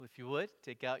If you would,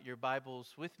 take out your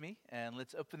Bibles with me and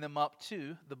let's open them up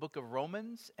to the book of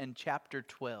Romans and chapter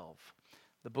 12.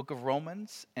 The book of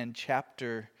Romans and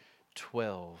chapter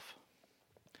 12.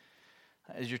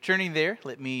 As you're turning there,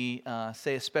 let me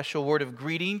say a special word of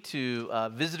greeting to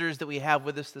visitors that we have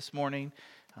with us this morning.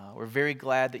 We're very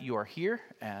glad that you are here,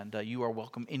 and you are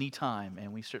welcome anytime.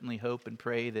 And we certainly hope and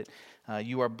pray that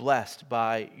you are blessed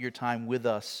by your time with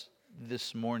us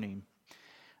this morning.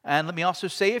 And let me also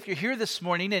say, if you're here this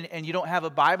morning and you don't have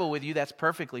a Bible with you, that's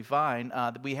perfectly fine.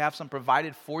 We have some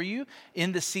provided for you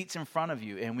in the seats in front of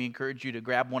you, and we encourage you to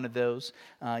grab one of those.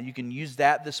 You can use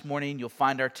that this morning. You'll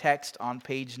find our text on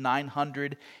page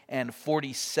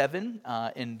 947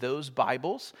 in those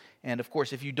Bibles. And of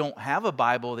course, if you don't have a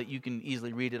Bible that you can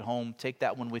easily read at home, take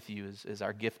that one with you as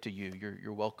our gift to you.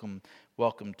 You're welcome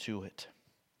to it.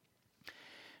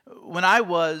 When I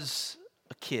was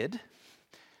a kid,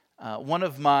 one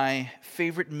of my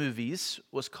favorite movies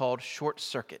was called Short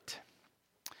Circuit.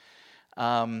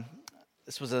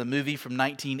 This was a movie from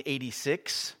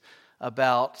 1986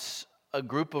 about a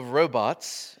group of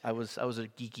robots. I was a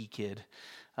geeky kid.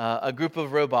 A group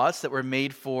of robots that were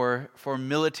made for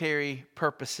military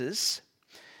purposes.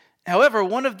 However,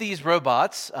 one of these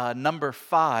robots, number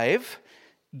 5,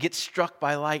 gets struck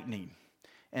by lightning.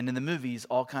 And in the movies,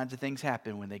 all kinds of things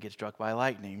happen when they get struck by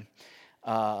lightning.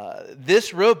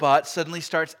 This robot suddenly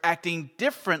starts acting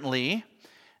differently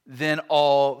than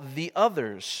all the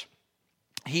others.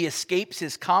 He escapes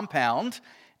his compound,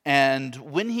 and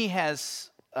when he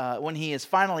is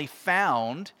finally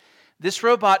found, this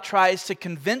robot tries to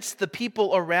convince the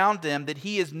people around him that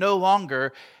he is no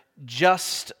longer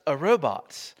just a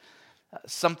robot.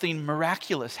 Something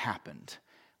miraculous happened.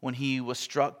 When he was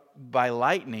struck by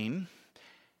lightning,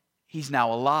 he's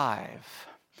now alive.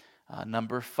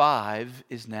 Number 5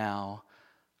 is now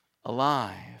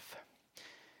alive.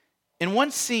 In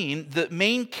one scene, the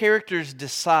main characters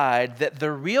decide that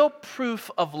the real proof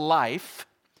of life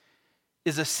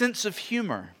is a sense of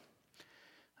humor.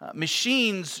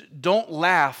 Machines don't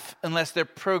laugh unless they're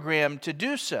programmed to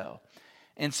do so.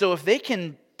 And so if they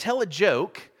can tell a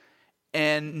joke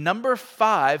and number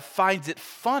 5 finds it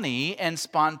funny and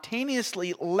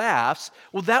spontaneously laughs,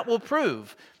 well, that will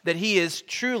prove that he is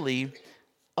truly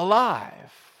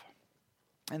alive.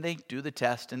 And they do the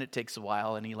test, and it takes a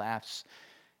while, and he laughs,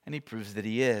 and he proves that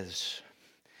he is.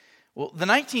 Well, the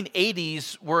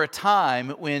 1980s were a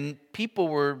time when people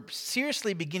were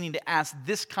seriously beginning to ask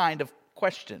this kind of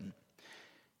question: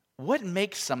 what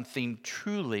makes something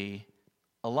truly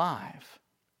alive?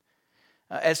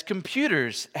 As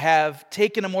computers have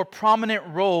taken a more prominent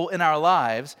role in our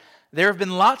lives, there have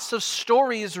been lots of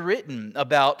stories written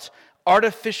about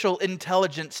artificial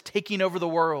intelligence taking over the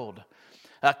world,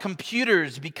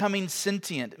 computers becoming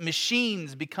sentient,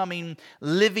 machines becoming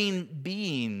living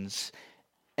beings.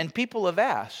 And people have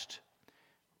asked,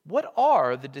 what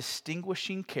are the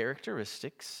distinguishing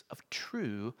characteristics of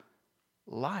true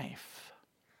life?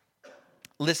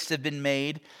 Lists have been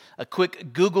made. A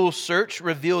quick Google search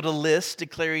revealed a list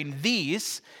declaring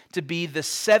these to be the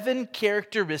 7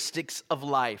 characteristics of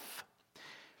life: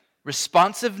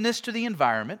 responsiveness to the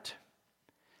environment,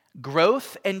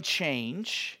 growth and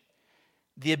change,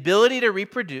 the ability to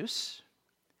reproduce,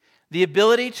 the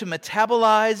ability to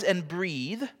metabolize and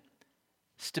breathe,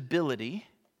 stability,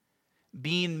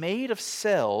 being made of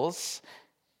cells,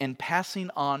 and passing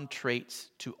on traits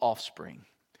to offspring.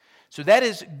 So that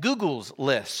is Google's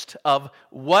list of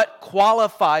what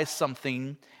qualifies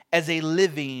something as a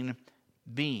living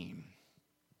being.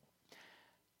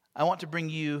 I want to bring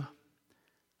you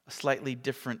a slightly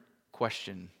different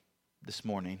question this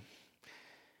morning.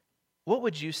 What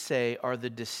would you say are the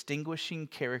distinguishing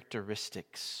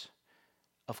characteristics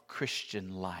of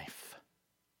Christian life?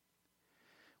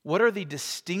 What are the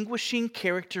distinguishing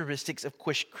characteristics of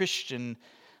Christian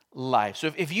life?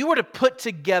 So if you were to put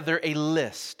together a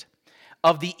list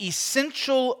of the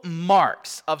essential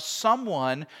marks of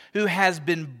someone who has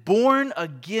been born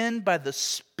again by the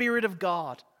Spirit of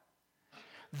God,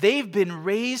 they've been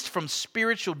raised from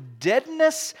spiritual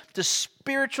deadness to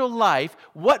spiritual life,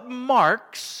 what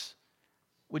marks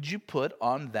would you put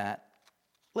on that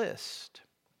list?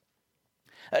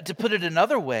 To put it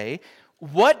another way,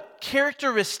 what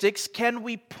characteristics can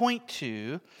we point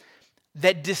to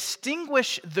that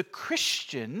distinguish the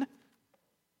Christian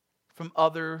from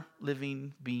other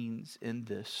living beings in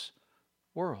this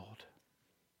world?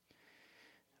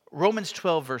 Romans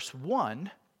 12, verse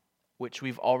 1, which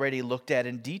we've already looked at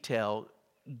in detail,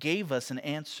 gave us an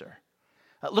answer.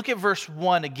 Look at verse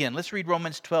 1 again. Let's read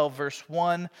Romans 12, verse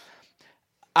 1.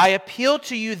 I appeal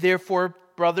to you, therefore,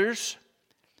 brothers,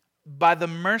 by the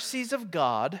mercies of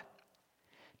God,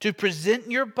 to present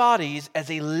your bodies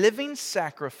as a living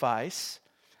sacrifice,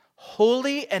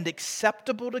 holy and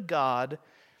acceptable to God,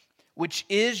 which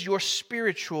is your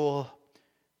spiritual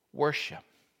worship.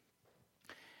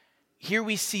 Here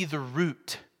we see the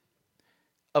root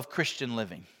of Christian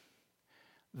living,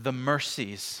 the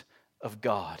mercies of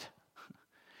God.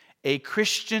 A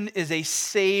Christian is a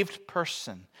saved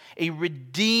person, a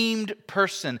redeemed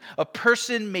person, a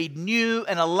person made new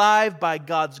and alive by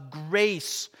God's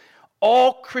grace.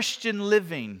 All Christian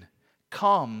living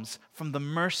comes from the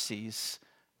mercies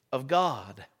of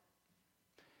God.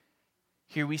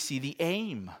 Here we see the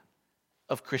aim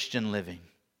of Christian living,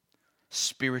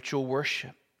 spiritual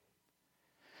worship.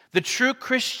 The true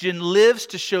Christian lives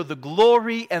to show the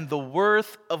glory and the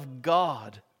worth of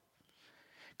God.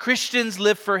 Christians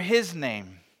live for His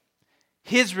name,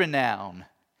 His renown,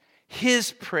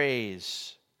 His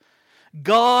praise.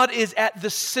 God is at the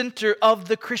center of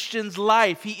the Christian's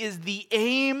life. He is the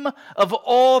aim of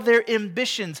all their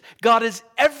ambitions. God is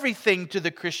everything to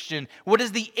the Christian. What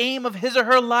is the aim of his or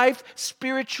her life?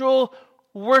 Spiritual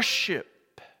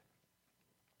worship.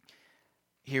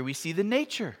 Here we see the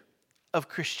nature of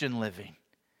Christian living.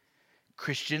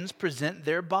 Christians present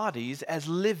their bodies as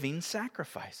living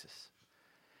sacrifices.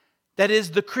 That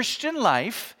is, the Christian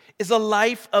life is a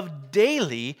life of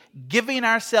daily giving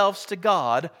ourselves to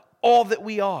God, all that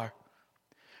we are.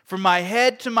 From my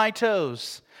head to my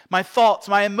toes, my thoughts,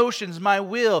 my emotions, my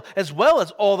will, as well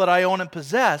as all that I own and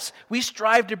possess, we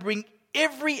strive to bring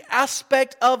every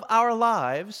aspect of our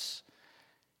lives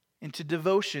into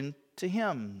devotion to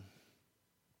Him.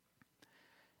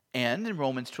 And in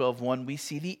Romans 12:1, we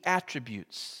see the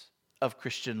attributes of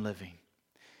Christian living.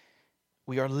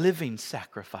 We are living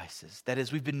sacrifices. That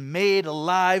is, we've been made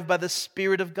alive by the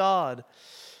Spirit of God.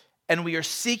 And we are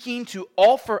seeking to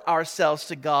offer ourselves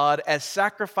to God as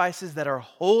sacrifices that are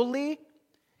holy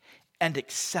and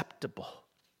acceptable.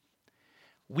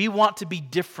 We want to be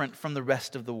different from the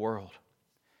rest of the world.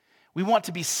 We want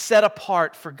to be set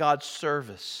apart for God's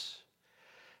service.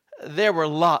 There were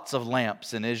lots of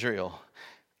lamps in Israel,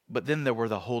 but then there were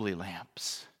the holy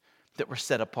lamps that were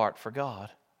set apart for God.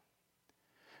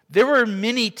 There were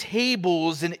many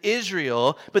tables in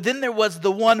Israel, but then there was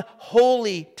the one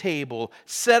holy table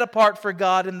set apart for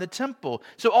God in the temple.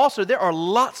 So also there are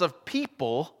lots of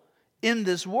people in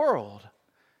this world.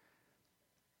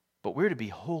 But we're to be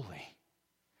holy,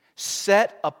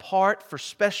 set apart for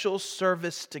special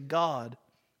service to God.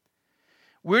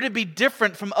 We're to be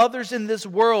different from others in this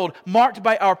world, marked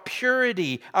by our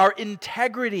purity, our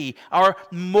integrity, our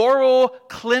moral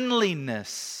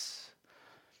cleanliness.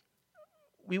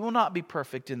 We will not be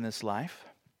perfect in this life,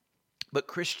 but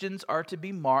Christians are to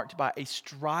be marked by a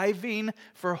striving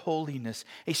for holiness,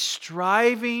 a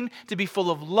striving to be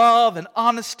full of love and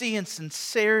honesty and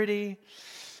sincerity.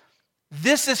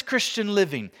 This is Christian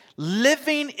living.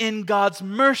 Living in God's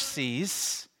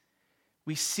mercies,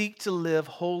 we seek to live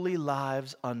holy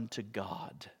lives unto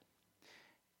God.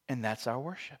 And that's our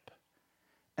worship.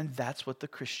 And that's what the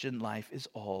Christian life is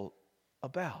all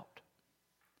about.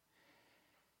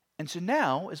 And so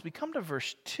now, as we come to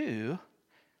verse 2,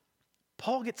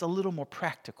 Paul gets a little more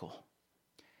practical.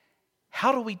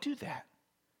 How do we do that?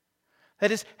 That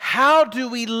is, how do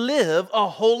we live a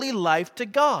holy life to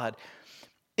God?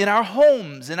 In our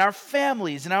homes, in our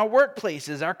families, in our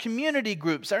workplaces, our community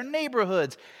groups, our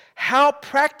neighborhoods. How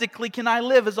practically can I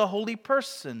live as a holy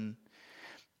person?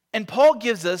 And Paul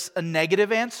gives us a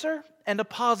negative answer and a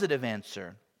positive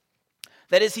answer.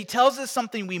 That is, he tells us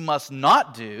something we must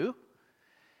not do,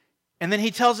 and then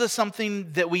he tells us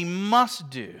something that we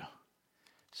must do.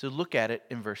 So look at it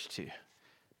in verse 2.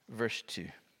 Verse 2.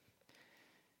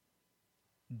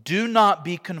 Do not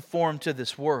be conformed to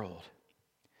this world,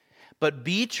 but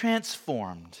be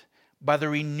transformed by the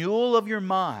renewal of your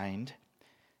mind,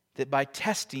 that by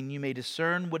testing you may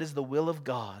discern what is the will of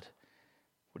God,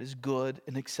 what is good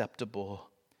and acceptable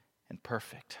and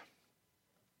perfect.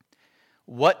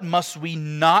 What must we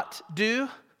not do?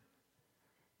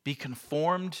 Be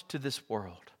conformed to this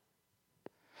world.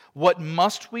 What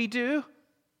must we do?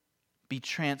 Be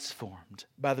transformed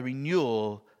by the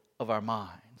renewal of our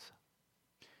minds.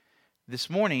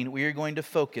 This morning, we are going to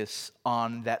focus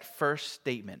on that first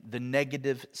statement, the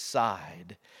negative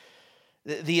side.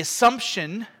 The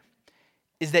assumption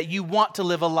is that you want to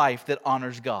live a life that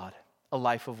honors God, a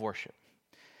life of worship.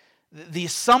 The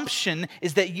assumption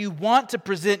is that you want to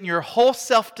present your whole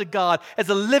self to God as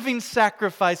a living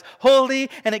sacrifice, holy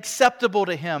and acceptable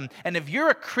to Him. And if you're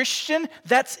a Christian,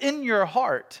 that's in your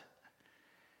heart.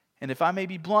 And if I may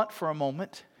be blunt for a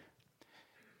moment,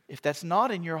 if that's not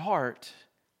in your heart,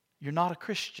 you're not a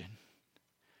Christian.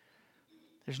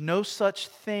 There's no such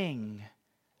thing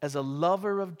as a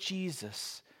lover of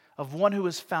Jesus, of one who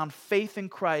has found faith in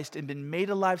Christ and been made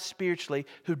alive spiritually,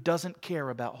 who doesn't care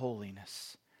about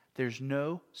holiness. There's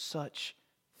no such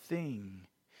thing.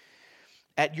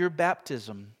 At your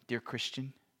baptism, dear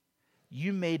Christian,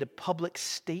 you made a public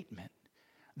statement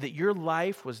that your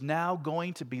life was now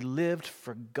going to be lived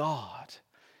for God.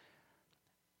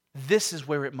 This is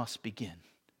where it must begin.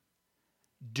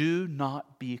 Do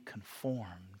not be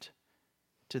conformed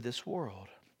to this world.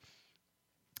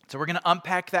 So we're going to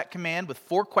unpack that command with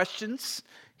 4 questions.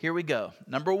 Here we go.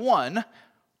 Number 1,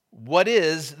 what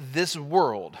is this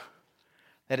world?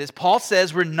 That is, Paul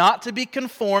says we're not to be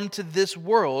conformed to this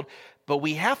world, but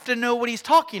we have to know what he's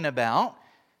talking about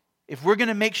if we're going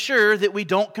to make sure that we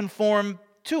don't conform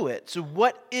to it. So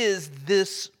what is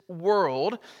this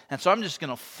world? And so I'm just going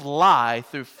to fly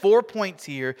through 4 points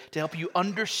here to help you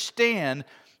understand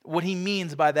what he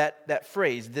means by that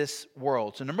phrase, this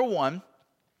world. So number 1,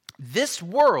 this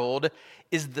world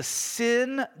is the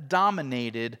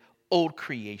sin-dominated old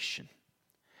creation.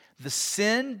 The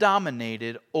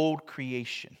sin-dominated old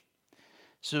creation.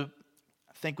 So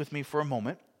think with me for a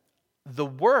moment. The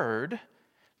word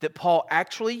that Paul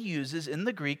actually uses in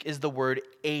the Greek is the word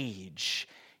age.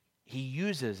 He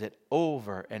uses it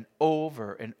over and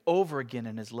over and over again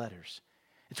in his letters.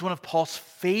 It's one of Paul's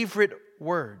favorite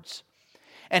words.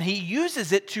 And he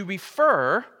uses it to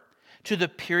refer to the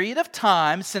period of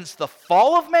time since the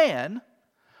fall of man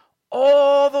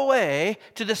all the way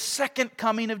to the second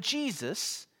coming of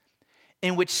Jesus,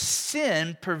 in which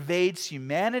sin pervades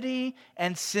humanity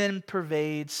and sin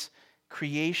pervades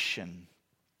creation.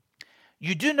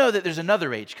 You do know that there's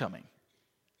another age coming,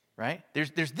 right?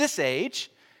 There's this age,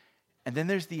 and then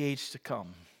there's the age to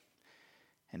come.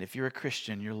 And if you're a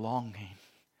Christian, you're longing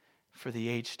for the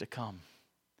age to come.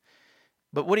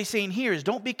 But what he's saying here is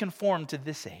don't be conformed to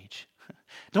this age.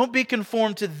 Don't be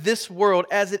conformed to this world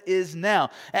as it is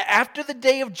now. After the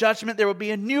day of judgment, there will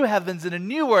be a new heavens and a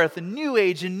new earth, a new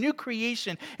age, a new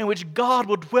creation in which God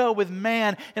will dwell with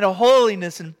man in a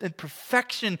holiness and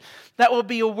perfection. That will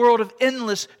be a world of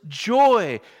endless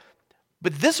joy.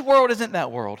 But this world isn't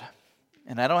that world.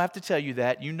 And I don't have to tell you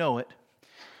that. You know it.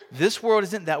 This world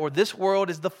isn't that world. This world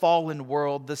is the fallen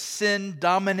world, the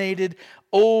sin-dominated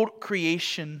old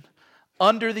creation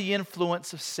under the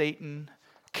influence of Satan,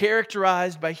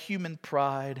 characterized by human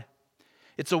pride.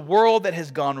 It's a world that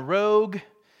has gone rogue.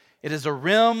 It is a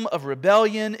realm of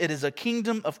rebellion. It is a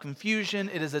kingdom of confusion.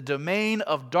 It is a domain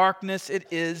of darkness. It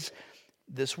is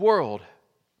this world.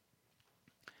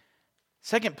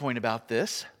 Second point about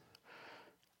this,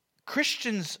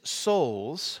 Christians'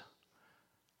 souls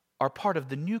are part of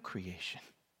the new creation.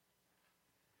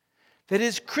 That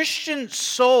is, Christian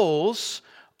souls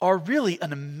are really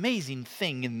an amazing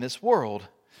thing in this world.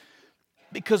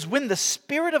 Because when the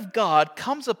Spirit of God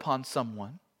comes upon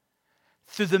someone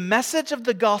through the message of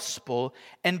the gospel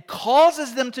and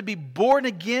causes them to be born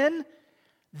again,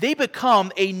 they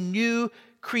become a new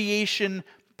creation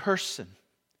person.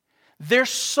 Their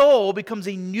soul becomes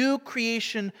a new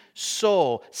creation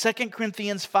soul. 2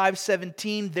 Corinthians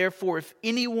 5:17, therefore, if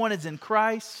anyone is in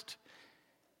Christ,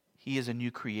 he is a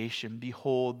new creation.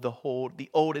 Behold, the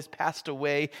old has passed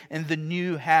away and the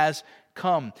new has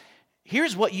come.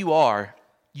 Here's what you are,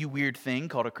 you weird thing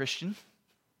called a Christian.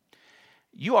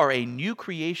 You are a new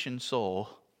creation soul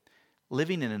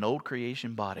living in an old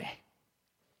creation body.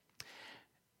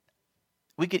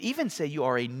 We could even say you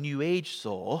are a new age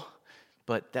soul,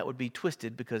 but that would be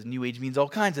twisted because new age means all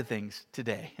kinds of things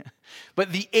today.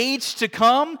 But the age to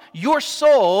come, your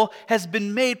soul has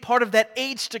been made part of that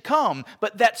age to come,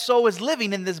 but that soul is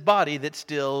living in this body that's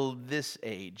still this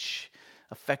age,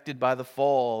 affected by the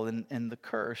fall and the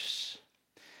curse.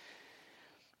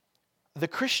 The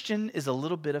Christian is a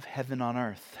little bit of heaven on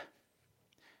earth.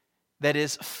 That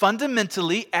is,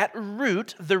 fundamentally, at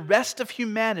root, the rest of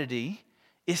humanity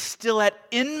is still at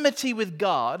enmity with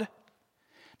God,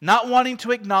 not wanting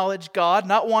to acknowledge God,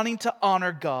 not wanting to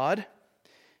honor God,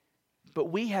 but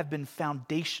we have been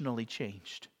foundationally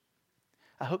changed.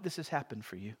 I hope this has happened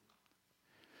for you.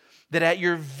 That at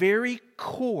your very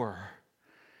core,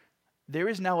 there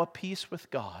is now a peace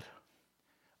with God,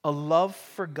 a love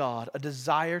for God, a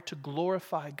desire to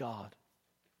glorify God.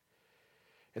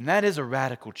 And that is a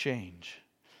radical change.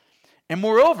 And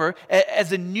moreover,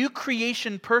 as a new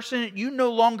creation person, you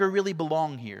no longer really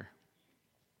belong here.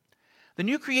 The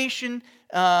new creation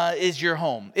is your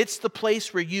home. It's the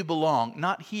place where you belong,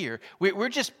 not here. We're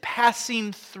just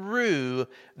passing through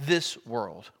this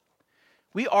world.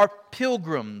 We are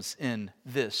pilgrims in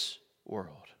this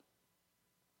world.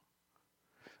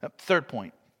 Third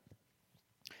point.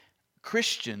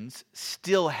 Christians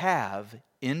still have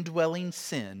indwelling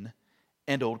sin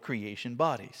and old creation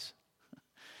bodies.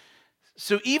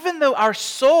 So even though our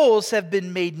souls have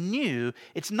been made new,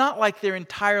 it's not like they're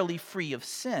entirely free of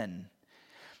sin.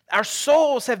 Our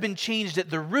souls have been changed at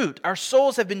the root. Our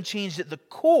souls have been changed at the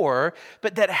core,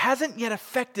 but that hasn't yet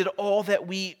affected all that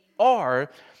we are.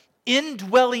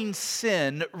 Indwelling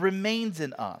sin remains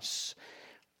in us.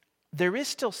 There is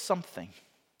still something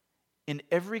in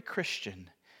every Christian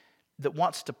that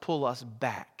wants to pull us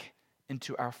back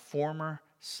into our former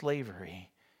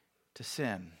slavery to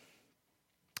sin.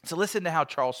 So listen to how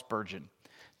Charles Spurgeon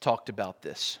talked about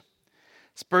this.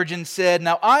 Spurgeon said,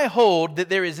 "Now I hold that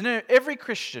there is in every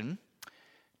Christian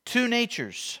two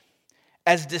natures,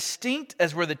 as distinct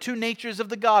as were the two natures of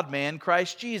the God-man,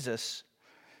 Christ Jesus.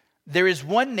 There is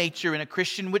one nature in a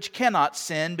Christian which cannot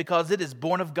sin because it is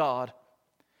born of God.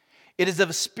 It is of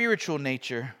a spiritual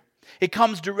nature. It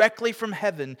comes directly from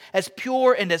heaven, as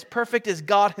pure and as perfect as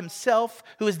God himself,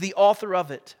 who is the author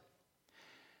of it.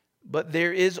 But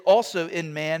there is also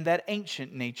in man that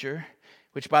ancient nature,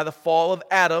 which by the fall of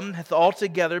Adam hath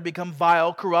altogether become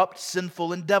vile, corrupt,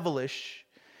 sinful, and devilish.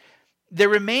 There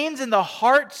remains in the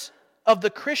heart of the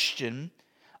Christian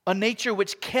a nature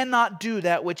which cannot do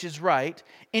that which is right,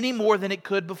 any more than it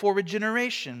could before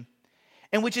regeneration,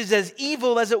 and which is as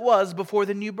evil as it was before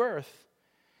the new birth,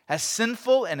 as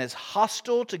sinful and as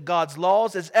hostile to God's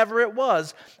laws as ever it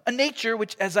was, a nature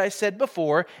which, as I said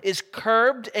before, is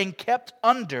curbed and kept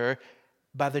under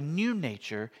by the new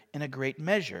nature in a great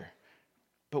measure,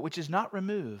 but which is not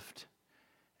removed,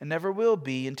 and never will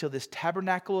be until this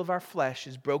tabernacle of our flesh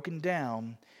is broken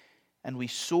down, and we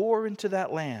soar into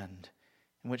that land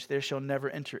in which there shall never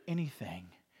enter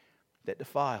anything that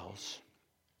defiles."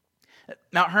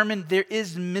 Now, Herman, there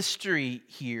is mystery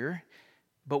here,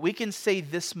 but we can say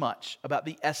this much about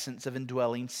the essence of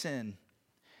indwelling sin.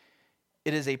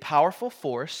 It is a powerful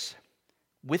force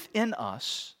within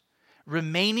us,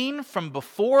 remaining from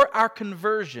before our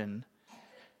conversion,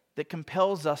 that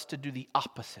compels us to do the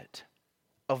opposite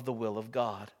of the will of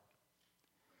God.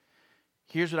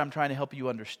 Here's what I'm trying to help you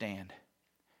understand.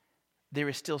 There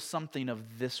is still something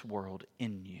of this world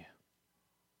in you.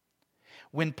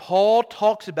 When Paul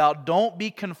talks about don't be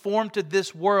conformed to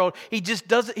this world, he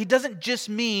doesn't just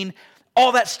mean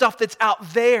all that stuff that's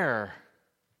out there.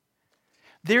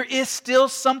 There is still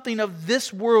something of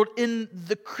this world in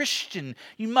the Christian.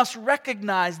 You must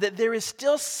recognize that there is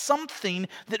still something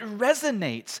that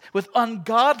resonates with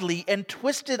ungodly and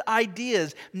twisted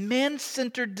ideas,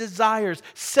 man-centered desires,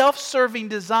 self-serving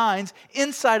designs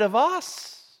inside of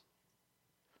us.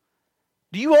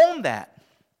 Do you own that?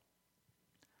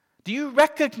 Do you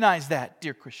recognize that,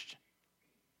 dear Christian?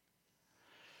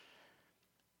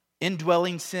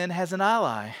 Indwelling sin has an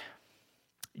ally,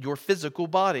 your physical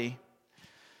body.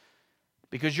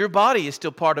 Because your body is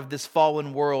still part of this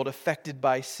fallen world affected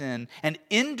by sin. And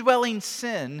indwelling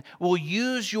sin will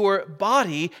use your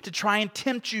body to try and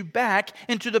tempt you back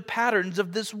into the patterns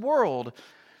of this world.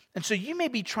 And so you may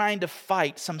be trying to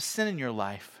fight some sin in your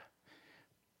life,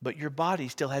 but your body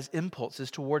still has impulses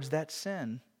towards that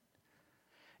sin.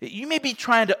 You may be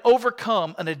trying to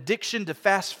overcome an addiction to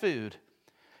fast food.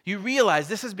 You realize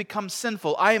this has become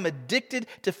sinful. I am addicted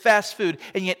to fast food.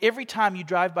 And yet every time you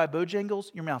drive by Bojangles,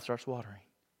 your mouth starts watering.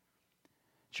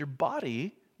 It's your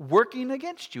body working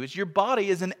against you. It's your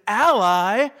body as an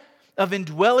ally of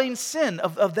indwelling sin,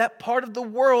 of that part of the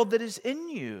world that is in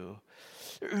you.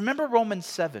 Remember Romans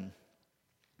 7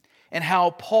 and how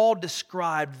Paul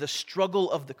described the struggle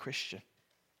of the Christian.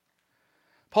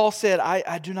 Paul said,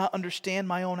 I do not understand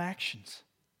my own actions.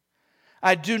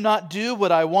 I do not do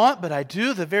what I want, but I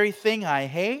do the very thing I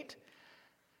hate.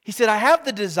 He said, I have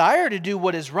the desire to do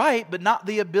what is right, but not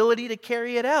the ability to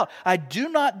carry it out. I do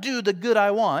not do the good I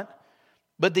want,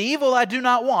 but the evil I do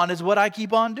not want is what I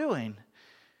keep on doing.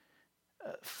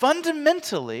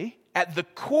 Fundamentally, at the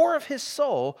core of his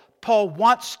soul, Paul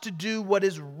wants to do what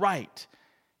is right.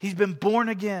 He's been born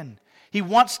again. He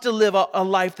wants to live a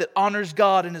life that honors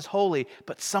God and is holy,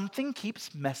 but something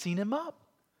keeps messing him up.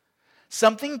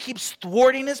 Something keeps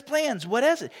thwarting his plans. What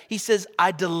is it? He says,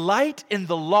 I delight in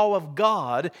the law of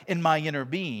God in my inner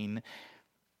being,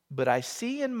 but I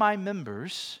see in my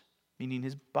members, meaning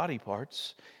his body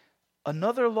parts,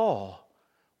 another law,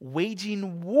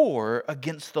 waging war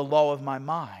against the law of my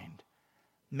mind,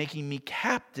 making me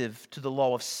captive to the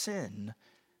law of sin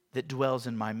that dwells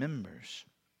in my members.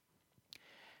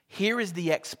 Here is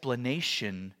the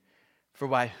explanation for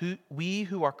why we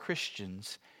who are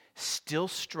Christians still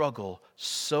struggle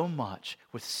so much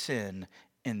with sin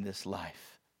in this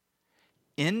life.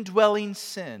 Indwelling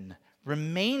sin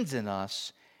remains in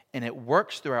us, and it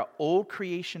works through our old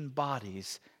creation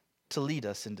bodies to lead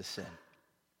us into sin.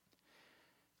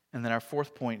 And then our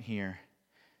fourth point here,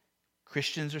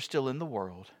 Christians are still in the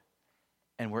world,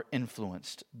 and we're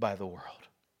influenced by the world.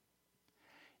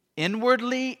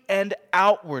 Inwardly and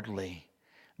outwardly,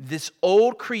 this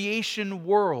old creation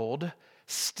world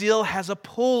still has a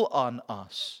pull on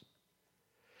us.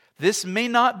 This may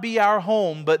not be our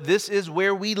home, but this is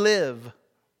where we live.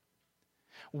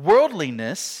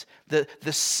 Worldliness,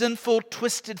 the sinful,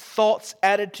 twisted thoughts,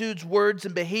 attitudes, words,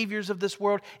 and behaviors of this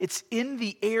world, it's in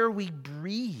the air we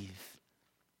breathe.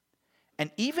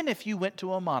 And even if you went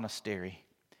to a monastery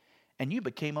and you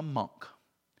became a monk,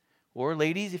 or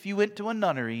ladies, if you went to a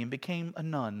nunnery and became a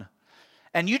nun,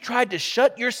 and you tried to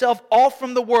shut yourself off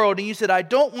from the world, and you said, I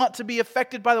don't want to be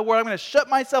affected by the world, I'm going to shut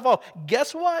myself off.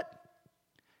 Guess what?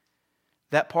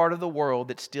 That part of the world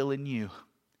that's still in you,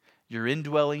 your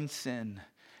indwelling sin,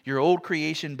 your old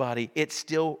creation body, it's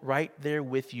still right there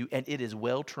with you, and it is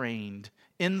well trained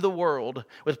in the world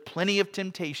with plenty of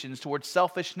temptations towards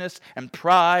selfishness and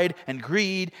pride and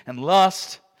greed and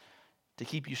lust to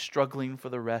keep you struggling for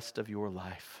the rest of your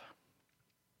life.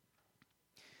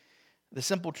 The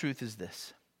simple truth is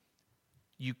this: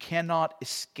 you cannot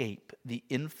escape the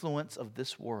influence of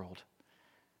this world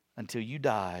until you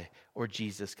die or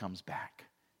Jesus comes back,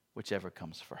 whichever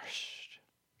comes first.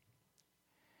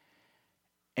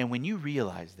 And when you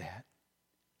realize that,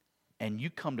 and you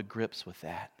come to grips with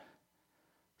that,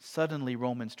 suddenly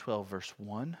Romans 12 verse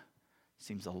 1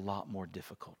 seems a lot more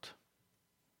difficult.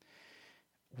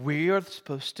 We are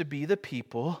supposed to be the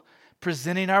people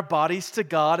presenting our bodies to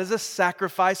God as a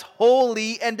sacrifice,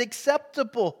 holy and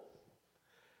acceptable.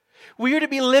 We are to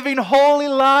be living holy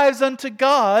lives unto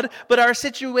God, but our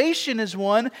situation is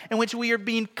one in which we are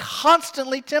being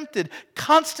constantly tempted,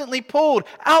 constantly pulled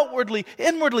outwardly,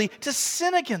 inwardly to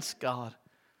sin against God.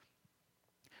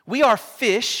 We are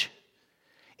fish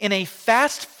in a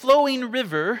fast-flowing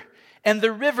river, and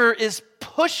the river is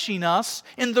pushing us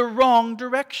in the wrong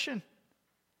direction.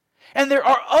 And there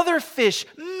are other fish,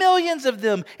 millions of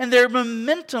them, and their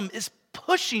momentum is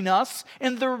pushing us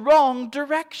in the wrong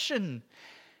direction.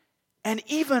 And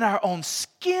even our own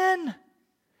skin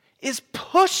is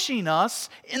pushing us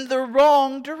in the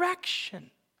wrong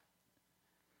direction.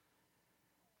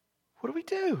 What do we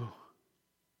do?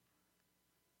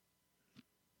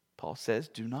 Paul says,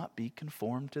 do not be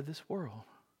conformed to this world.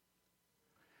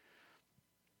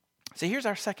 So here's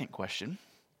our second question.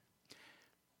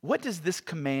 What does this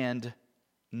command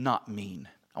not mean?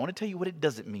 I want to tell you what it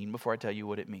doesn't mean before I tell you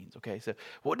what it means. Okay, so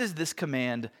what does this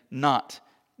command not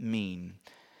mean?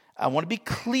 I want to be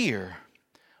clear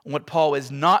on what Paul is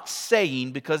not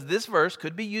saying, because this verse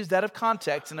could be used out of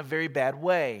context in a very bad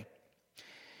way.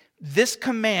 This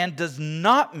command does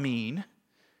not mean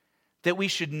that we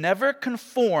should never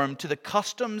conform to the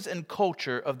customs and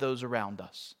culture of those around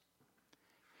us.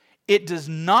 It does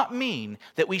not mean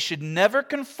that we should never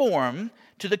conform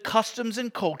to the customs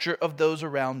and culture of those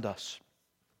around us.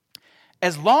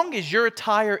 As long as your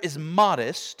attire is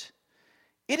modest,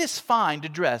 it is fine to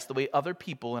dress the way other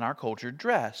people in our culture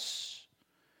dress.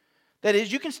 That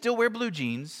is, you can still wear blue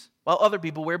jeans while other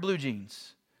people wear blue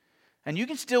jeans. And you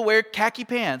can still wear khaki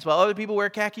pants while other people wear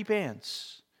khaki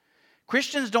pants.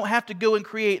 Christians don't have to go and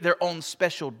create their own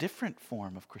special, different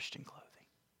form of Christian clothing.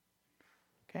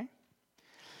 Okay?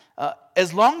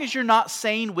 As long as you're not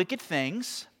saying wicked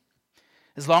things,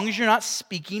 as long as you're not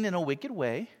speaking in a wicked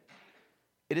way,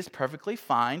 it is perfectly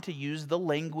fine to use the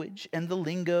language and the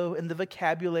lingo and the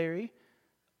vocabulary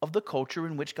of the culture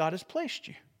in which God has placed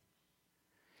you.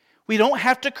 We don't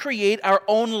have to create our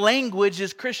own language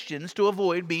as Christians to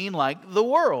avoid being like the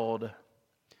world.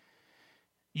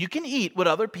 You can eat what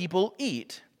other people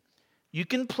eat. You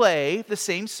can play the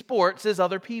same sports as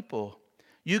other people.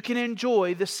 You can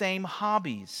enjoy the same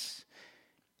hobbies.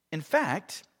 In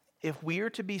fact, if we are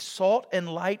to be salt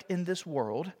and light in this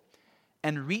world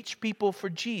and reach people for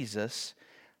Jesus,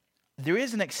 there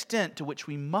is an extent to which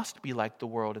we must be like the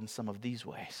world in some of these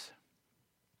ways.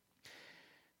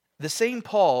 The same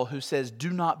Paul who says,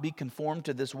 do not be conformed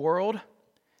to this world,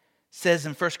 says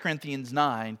in 1 Corinthians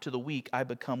 9, to the weak I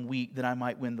become weak that I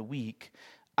might win the weak.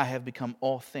 I have become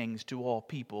all things to all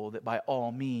people that by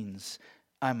all means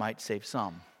I might save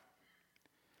some.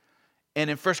 And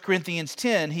in 1 Corinthians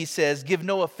 10, he says, give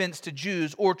no offense to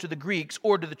Jews or to the Greeks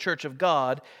or to the church of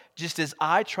God, just as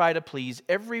I try to please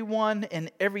everyone in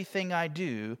everything I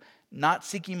do, not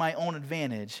seeking my own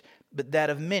advantage, but that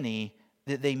of many,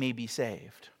 that they may be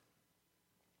saved.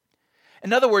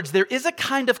 In other words, there is a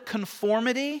kind of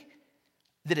conformity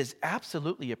that is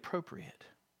absolutely appropriate.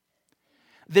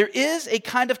 There is a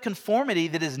kind of conformity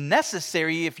that is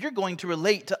necessary if you're going to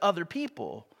relate to other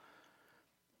people.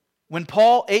 When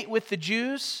Paul ate with the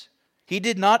Jews, He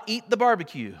did not eat the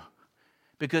barbecue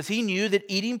because he knew that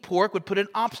eating pork would put an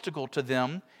obstacle to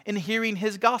them in hearing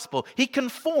his gospel. He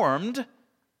conformed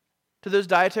to those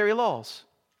dietary laws.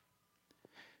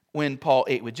 When Paul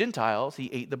ate with Gentiles, he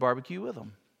ate the barbecue with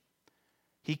them.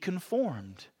 He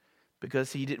conformed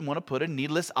because he didn't want to put a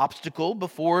needless obstacle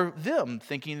before them,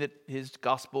 thinking that his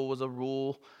gospel was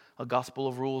a gospel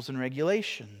of rules and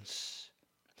regulations.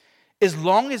 As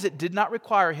long as it did not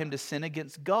require him to sin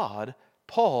against God,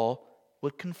 Paul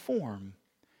would conform.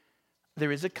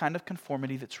 There is a kind of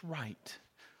conformity that's right,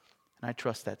 and I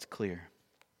trust that's clear.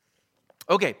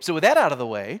 Okay, so with that out of the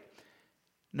way,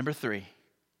 number 3,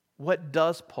 what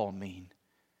does Paul mean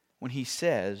when he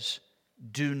says,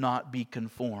 do not be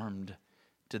conformed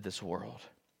to this world?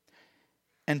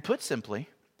 And put simply,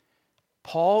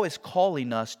 Paul is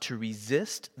calling us to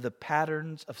resist the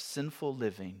patterns of sinful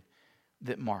living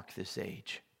that mark this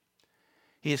age.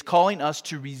 He is calling us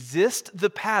to resist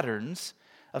the patterns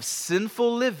of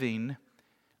sinful living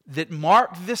that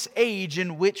mark this age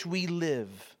in which we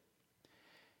live.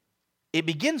 It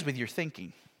begins with your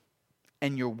thinking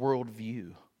and your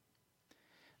worldview.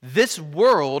 This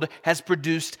world has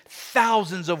produced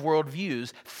thousands of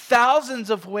worldviews, thousands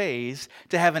of ways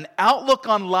to have an outlook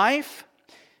on life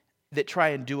that try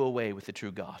and do away with the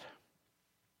true God.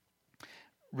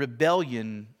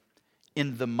 Rebellion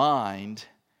in the mind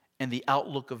and the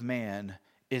outlook of man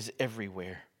is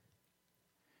everywhere.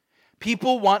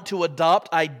 People want to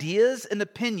adopt ideas and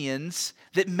opinions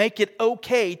that make it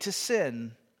okay to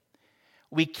sin.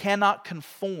 We cannot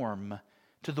conform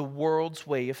to the world's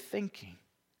way of thinking.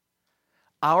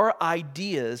 Our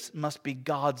ideas must be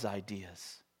God's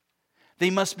ideas.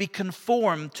 They must be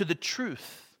conformed to the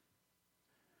truth.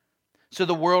 So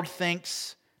the world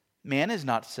thinks man is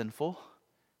not sinful.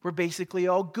 We're basically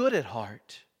all good at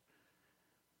heart.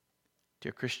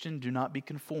 Dear Christian, do not be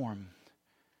conformed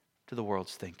to the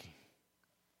world's thinking.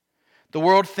 The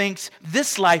world thinks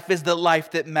this life is the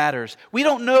life that matters. We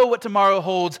don't know what tomorrow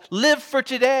holds. Live for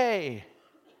today.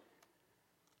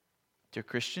 Dear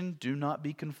Christian, do not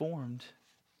be conformed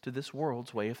to this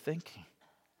world's way of thinking.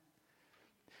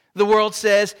 The world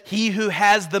says, he who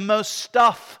has the most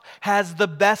stuff has the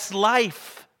best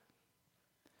life.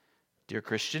 Dear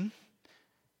Christian,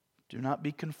 do not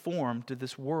be conformed to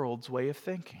this world's way of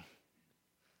thinking.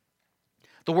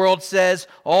 The world says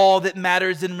all that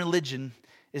matters in religion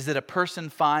is that a person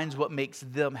finds what makes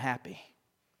them happy.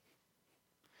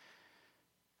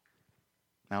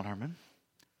 Mount Hermon,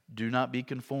 do not be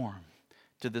conformed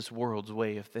to this world's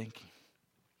way of thinking.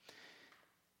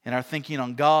 In our thinking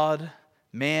on God,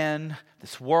 man,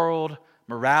 this world,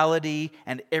 morality,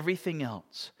 and everything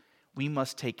else, we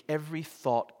must take every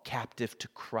thought captive to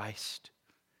Christ.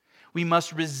 We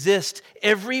must resist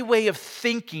every way of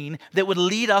thinking that would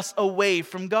lead us away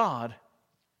from God.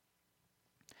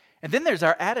 And then there's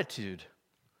our attitude.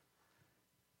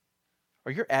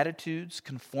 Are your attitudes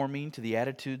conforming to the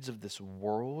attitudes of this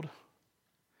world?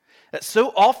 That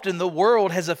so often the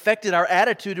world has affected our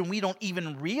attitude and we don't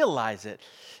even realize it.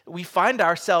 We find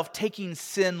ourselves taking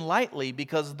sin lightly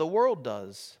because the world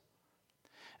does.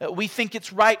 We think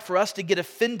it's right for us to get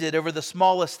offended over the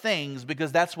smallest things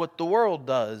because that's what the world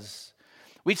does.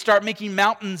 We'd start making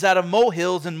mountains out of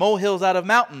molehills and molehills out of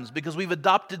mountains because we've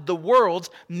adopted the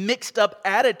world's mixed up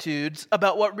attitudes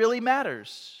about what really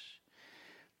matters.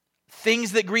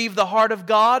 Things that grieve the heart of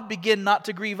God begin not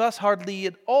to grieve us hardly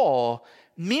at all.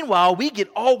 Meanwhile, we get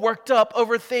all worked up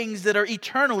over things that are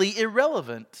eternally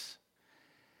irrelevant.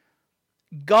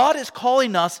 God is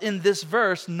calling us in this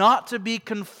verse not to be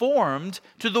conformed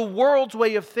to the world's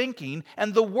way of thinking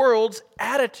and the world's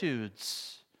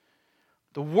attitudes,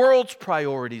 the world's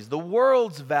priorities, the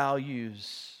world's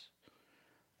values.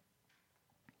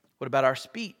 What about our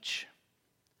speech?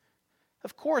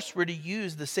 Of course, we're to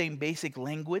use the same basic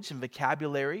language and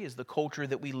vocabulary as the culture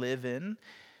that we live in,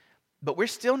 but we're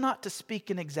still not to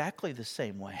speak in exactly the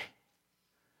same way.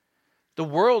 The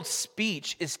world's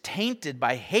speech is tainted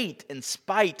by hate and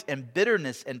spite and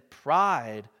bitterness and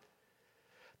pride.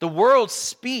 The world's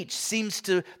speech seems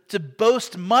to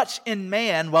boast much in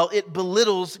man while it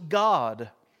belittles God.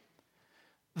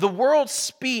 The world's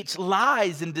speech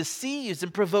lies and deceives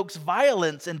and provokes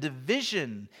violence and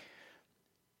division.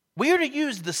 We are to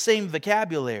use the same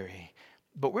vocabulary,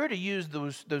 but we're to use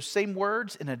those same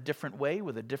words in a different way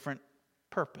with a different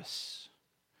purpose.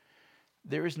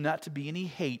 There is not to be any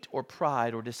hate or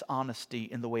pride or dishonesty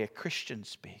in the way a Christian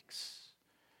speaks,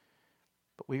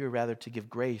 but we are rather to give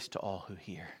grace to all who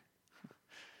hear.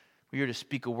 We are to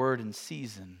speak a word in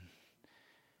season.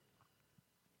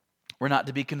 We're not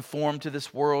to be conformed to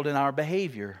this world in our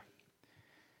behavior.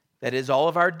 That is, all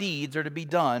of our deeds are to be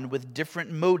done with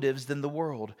different motives than the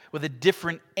world, with a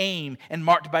different aim and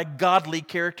marked by godly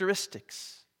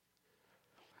characteristics.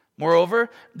 Moreover,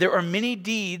 there are many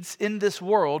deeds in this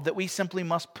world that we simply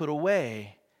must put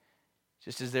away,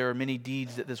 just as there are many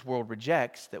deeds that this world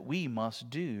rejects that we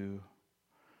must do.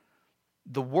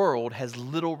 The world has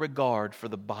little regard for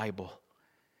the Bible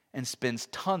and spends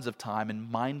tons of time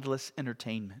in mindless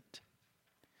entertainment.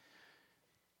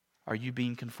 Are you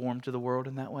being conformed to the world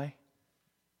in that way?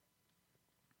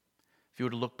 If you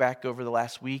were to look back over the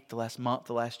last week, the last month,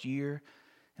 the last year,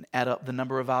 and add up the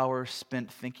number of hours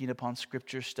spent thinking upon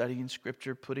Scripture, studying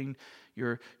Scripture, putting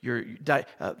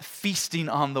feasting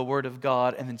on the Word of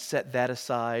God, and then set that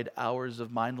aside, hours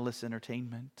of mindless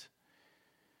entertainment,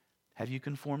 have you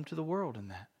conformed to the world in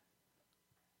that?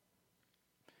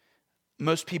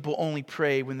 Most people only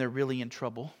pray when they're really in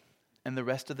trouble, and the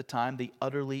rest of the time they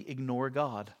utterly ignore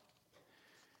God.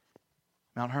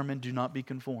 Mount Hermon, do not be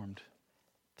conformed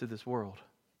to this world.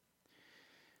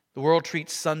 The world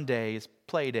treats Sunday as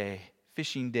play day,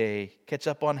 fishing day, catch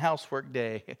up on housework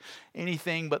day,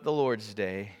 anything but the Lord's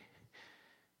day.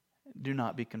 Do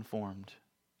not be conformed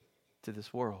to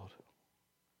this world.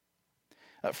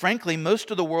 Frankly,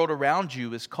 most of the world around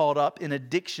you is caught up in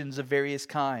addictions of various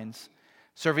kinds,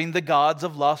 serving the gods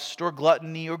of lust or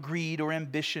gluttony or greed or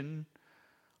ambition,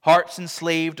 hearts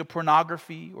enslaved to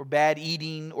pornography or bad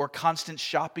eating or constant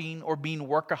shopping or being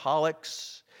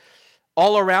workaholics.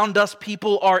 All around us,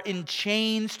 people are in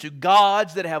chains to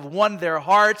gods that have won their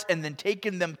hearts and then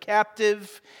taken them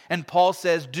captive. And Paul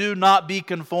says, do not be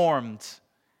conformed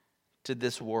to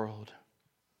this world.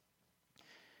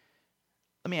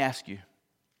 Let me ask you,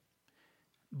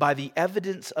 by the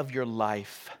evidence of your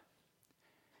life,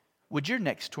 would your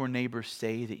next door neighbor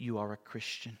say that you are a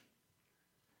Christian?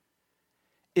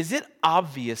 Is it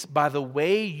obvious by the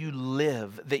way you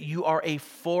live that you are a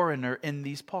foreigner in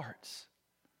these parts?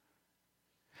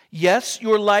 Yes,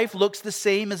 your life looks the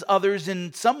same as others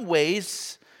in some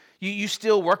ways. You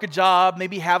still work a job,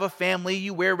 maybe have a family,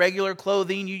 you wear regular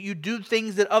clothing, you do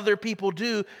things that other people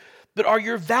do. But are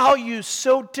your values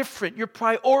so different? Your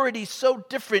priorities so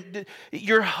different?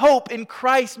 Your hope in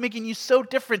Christ making you so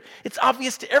different? It's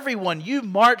obvious to everyone. You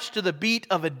march to the beat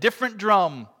of a different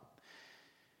drum.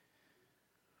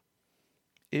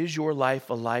 Is your life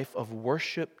a life of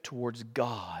worship towards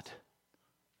God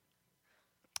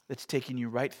that's taking you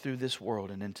right through this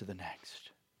world and into the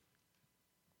next?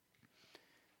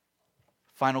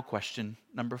 Final question,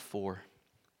 number 4.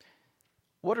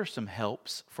 What are some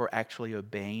helps for actually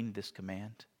obeying this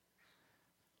command?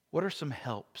 What are some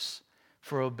helps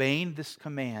for obeying this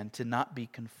command to not be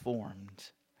conformed?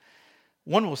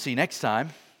 One we'll see next time.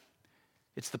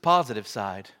 It's the positive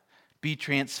side. Be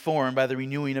transformed by the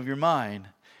renewing of your mind.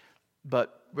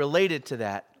 But related to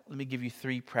that, let me give you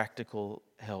 3 practical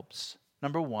helps.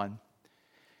 Number 1,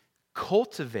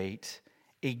 cultivate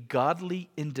a godly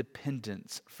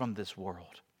independence from this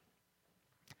world.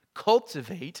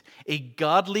 Cultivate a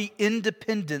godly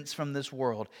independence from this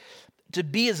world. To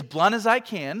be as blunt as I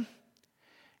can,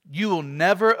 you will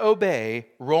never obey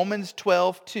Romans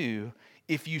 12:2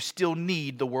 if you still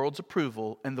need the world's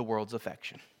approval and the world's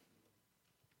affection.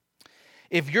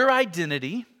 If your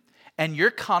identity and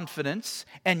your confidence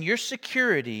and your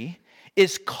security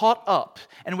is caught up,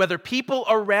 and whether people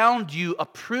around you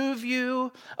approve you,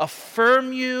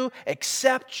 affirm you,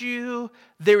 accept you,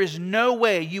 there is no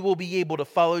way you will be able to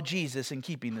follow Jesus in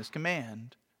keeping this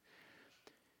command.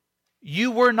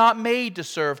 You were not made to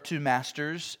serve 2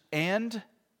 masters, and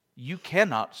you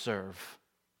cannot serve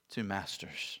 2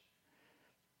 masters.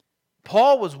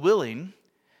 Paul was willing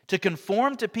to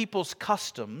conform to people's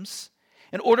customs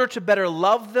in order to better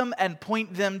love them and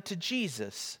point them to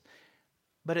Jesus.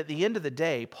 But at the end of the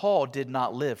day, Paul did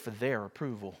not live for their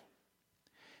approval.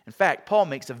 In fact, Paul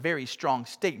makes a very strong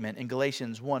statement in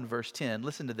Galatians 1 verse 10.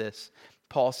 Listen to this.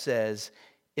 Paul says,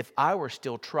 if I were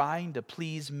still trying to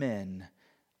please men,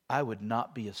 I would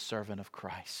not be a servant of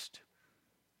Christ.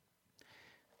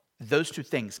 Those 2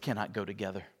 things cannot go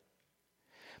together.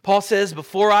 Paul says,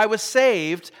 before I was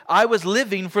saved, I was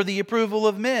living for the approval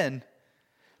of men.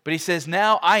 But he says,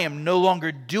 now I am no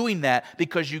longer doing that,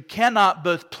 because you cannot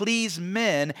both please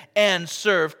men and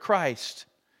serve Christ.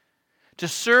 To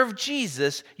serve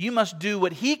Jesus, you must do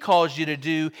what He calls you to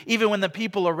do, even when the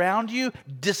people around you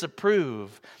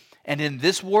disapprove. And in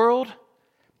this world,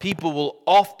 people will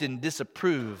often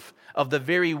disapprove of the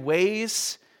very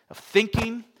ways of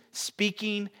thinking,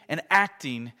 speaking, and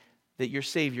acting that your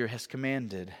Savior has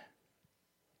commanded.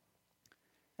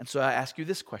 And so I ask you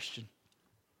this question.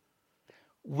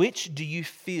 Which do you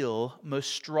feel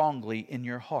most strongly in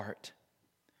your heart?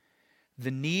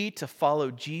 the need to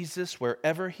follow Jesus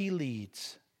wherever he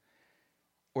leads,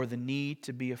 or the need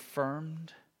to be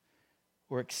affirmed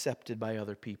or accepted by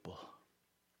other people.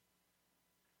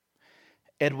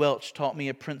 Ed Welch taught me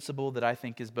a principle that I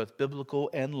think is both biblical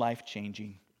and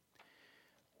life-changing.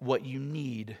 What you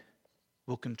need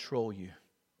will control you.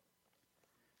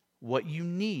 What you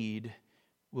need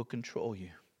will control you.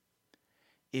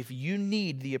 If you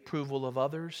need the approval of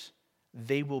others,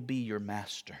 they will be your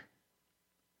master.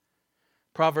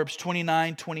 Proverbs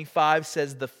 29:25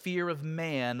 says, "The fear of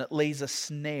man lays a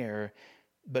snare,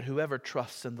 but whoever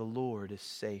trusts in the Lord is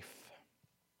safe."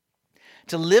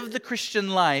 To live the Christian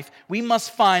life, we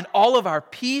must find all of our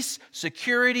peace,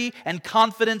 security, and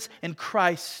confidence in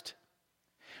Christ.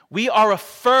 We are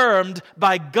affirmed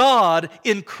by God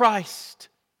in Christ.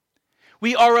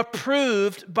 We are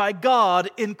approved by God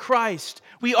in Christ.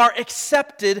 We are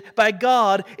accepted by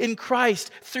God in Christ.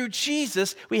 Through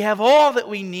Jesus, we have all that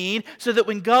we need so that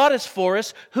when God is for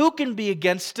us, who can be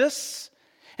against us?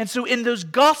 And so in those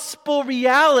gospel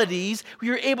realities,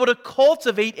 we are able to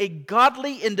cultivate a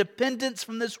godly independence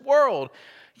from this world.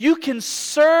 You can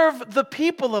serve the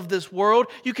people of this world.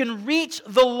 You can reach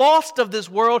the lost of this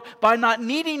world by not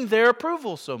needing their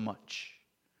approval so much.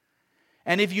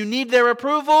 And if you need their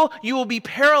approval, you will be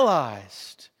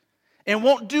paralyzed and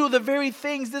won't do the very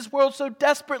things this world so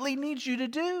desperately needs you to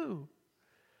do.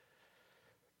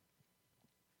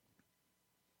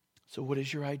 So what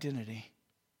is your identity?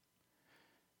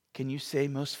 Can you say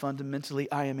most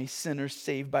fundamentally, I am a sinner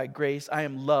saved by grace. I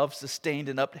am loved, sustained,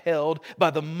 and upheld by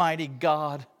the mighty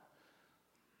God?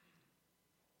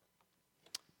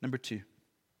 Number 2,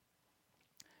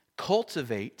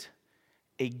 cultivate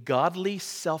a godly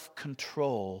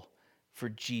self-control for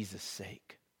Jesus'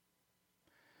 sake.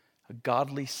 A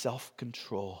godly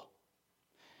self-control.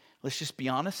 Let's just be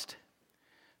honest.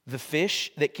 The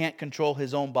fish that can't control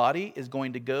his own body is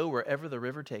going to go wherever the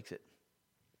river takes it.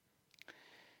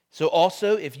 So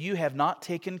also, if you have not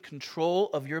taken control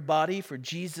of your body for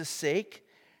Jesus' sake,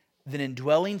 then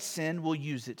indwelling sin will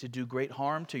use it to do great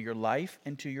harm to your life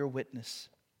and to your witness.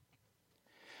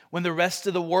 When the rest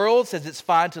of the world says it's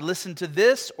fine to listen to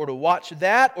this or to watch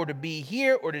that or to be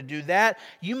here or to do that,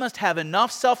 you must have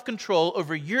enough self-control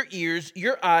over your ears,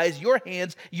 your eyes, your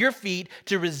hands, your feet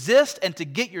to resist and to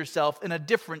get yourself in a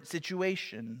different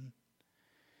situation.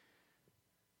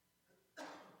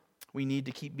 We need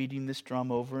to keep beating this drum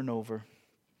over and over.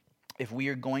 If we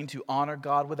are going to honor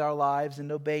God with our lives and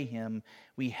obey Him,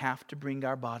 we have to bring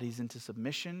our bodies into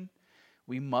submission.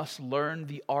 We must learn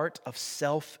the art of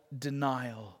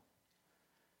self-denial.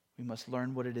 We must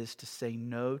learn what it is to say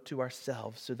no to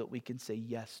ourselves so that we can say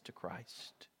yes to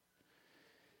Christ.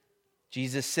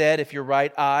 Jesus said, if your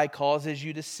right eye causes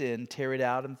you to sin, tear it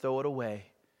out and throw it away.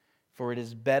 For it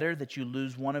is better that you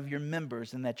lose one of your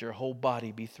members than that your whole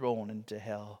body be thrown into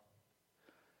hell.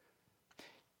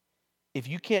 If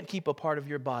you can't keep a part of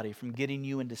your body from getting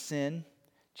you into sin,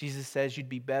 Jesus says you'd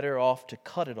be better off to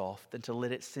cut it off than to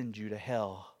let it send you to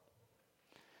hell.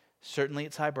 Certainly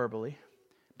it's hyperbole,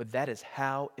 but that is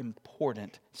how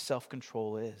important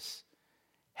self-control is.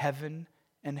 Heaven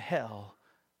and hell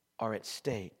are at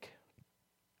stake.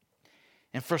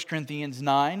 In 1 Corinthians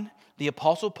 9, the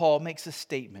Apostle Paul makes a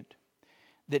statement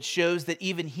that shows that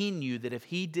even he knew that if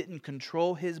he didn't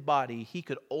control his body, he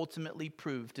could ultimately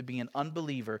prove to be an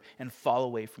unbeliever and fall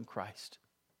away from Christ.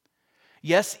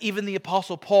 Yes, even the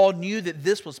Apostle Paul knew that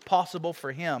this was possible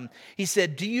for him. He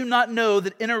said, do you not know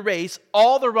that in a race,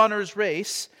 all the runners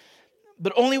race,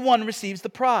 but only one receives the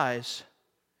prize?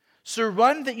 So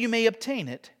run that you may obtain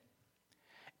it.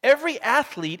 Every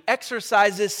athlete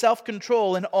exercises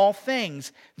self-control in all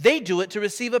things. They do it to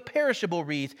receive a perishable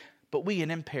wreath, but we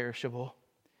an imperishable.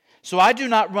 So I do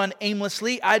not run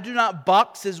aimlessly. I do not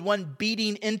box as one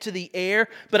beating into the air,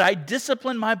 but I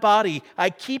discipline my body. I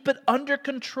keep it under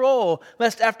control,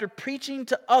 lest after preaching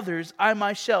to others, I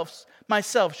myself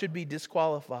should be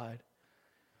disqualified.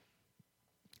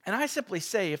 And I simply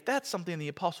say, if that's something the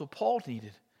Apostle Paul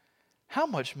needed, how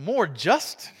much more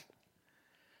Justin?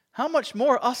 How much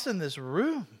more us in this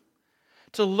room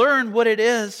to learn what it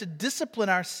is to discipline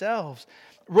ourselves?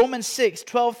 Romans 6,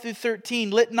 12 through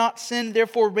 13, let not sin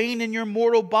therefore reign in your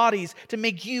mortal bodies to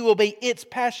make you obey its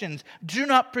passions. Do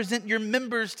not present your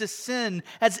members to sin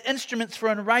as instruments for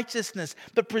unrighteousness,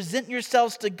 but present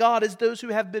yourselves to God as those who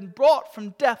have been brought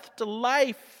from death to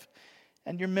life,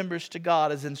 and your members to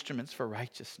God as instruments for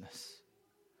righteousness.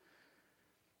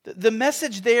 The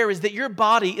message there is that your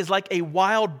body is like a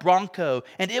wild bronco,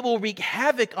 and it will wreak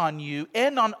havoc on you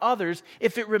and on others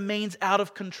if it remains out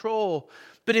of control.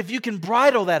 But if you can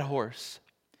bridle that horse,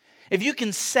 if you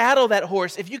can saddle that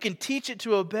horse, if you can teach it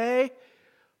to obey,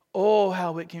 oh,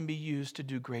 how it can be used to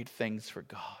do great things for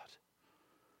God.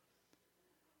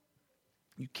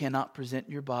 You cannot present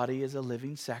your body as a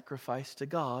living sacrifice to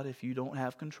God if you don't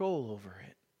have control over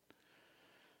it.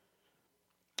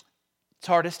 It's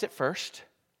hardest at first.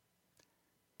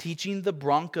 Teaching the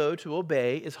bronco to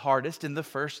obey is hardest in the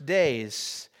first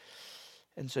days.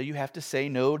 And so you have to say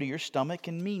no to your stomach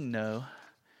and mean no.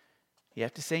 You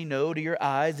have to say no to your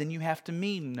eyes and you have to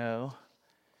mean no.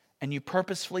 And you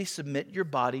purposefully submit your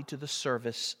body to the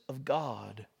service of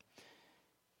God.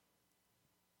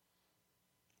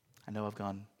 I know I've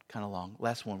gone kind of long.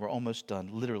 Last one, we're almost done.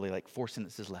 Literally like 4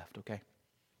 sentences left, okay?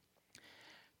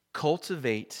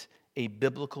 Cultivate a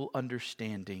biblical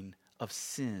understanding of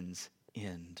sin's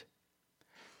end.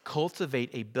 Cultivate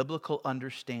a biblical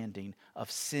understanding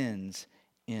of sin's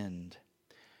end.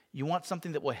 You want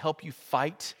something that will help you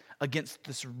fight against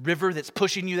this river that's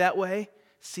pushing you that way?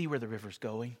 See where the river's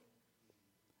going.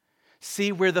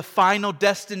 See where the final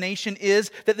destination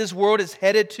is that this world is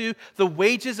headed to. The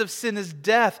wages of sin is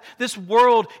death. This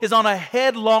world is on a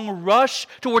headlong rush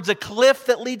towards a cliff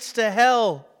that leads to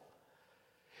hell.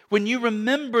 When you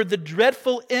remember the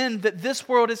dreadful end that this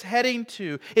world is heading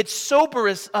to, it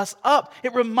sobers us up.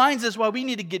 It reminds us why we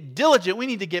need to get diligent. We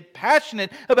need to get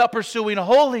passionate about pursuing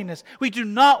holiness. We do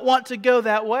not want to go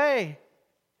that way.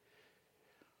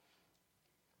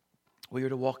 We are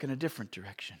to walk in a different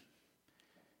direction,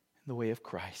 in the way of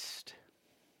Christ.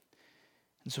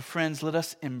 And so, friends, let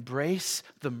us embrace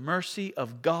the mercy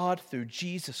of God through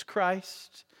Jesus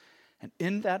Christ. And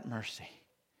in that mercy,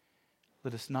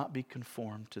 let us not be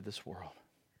conformed to this world.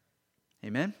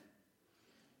 Amen?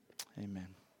 Amen.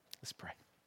 Let's pray.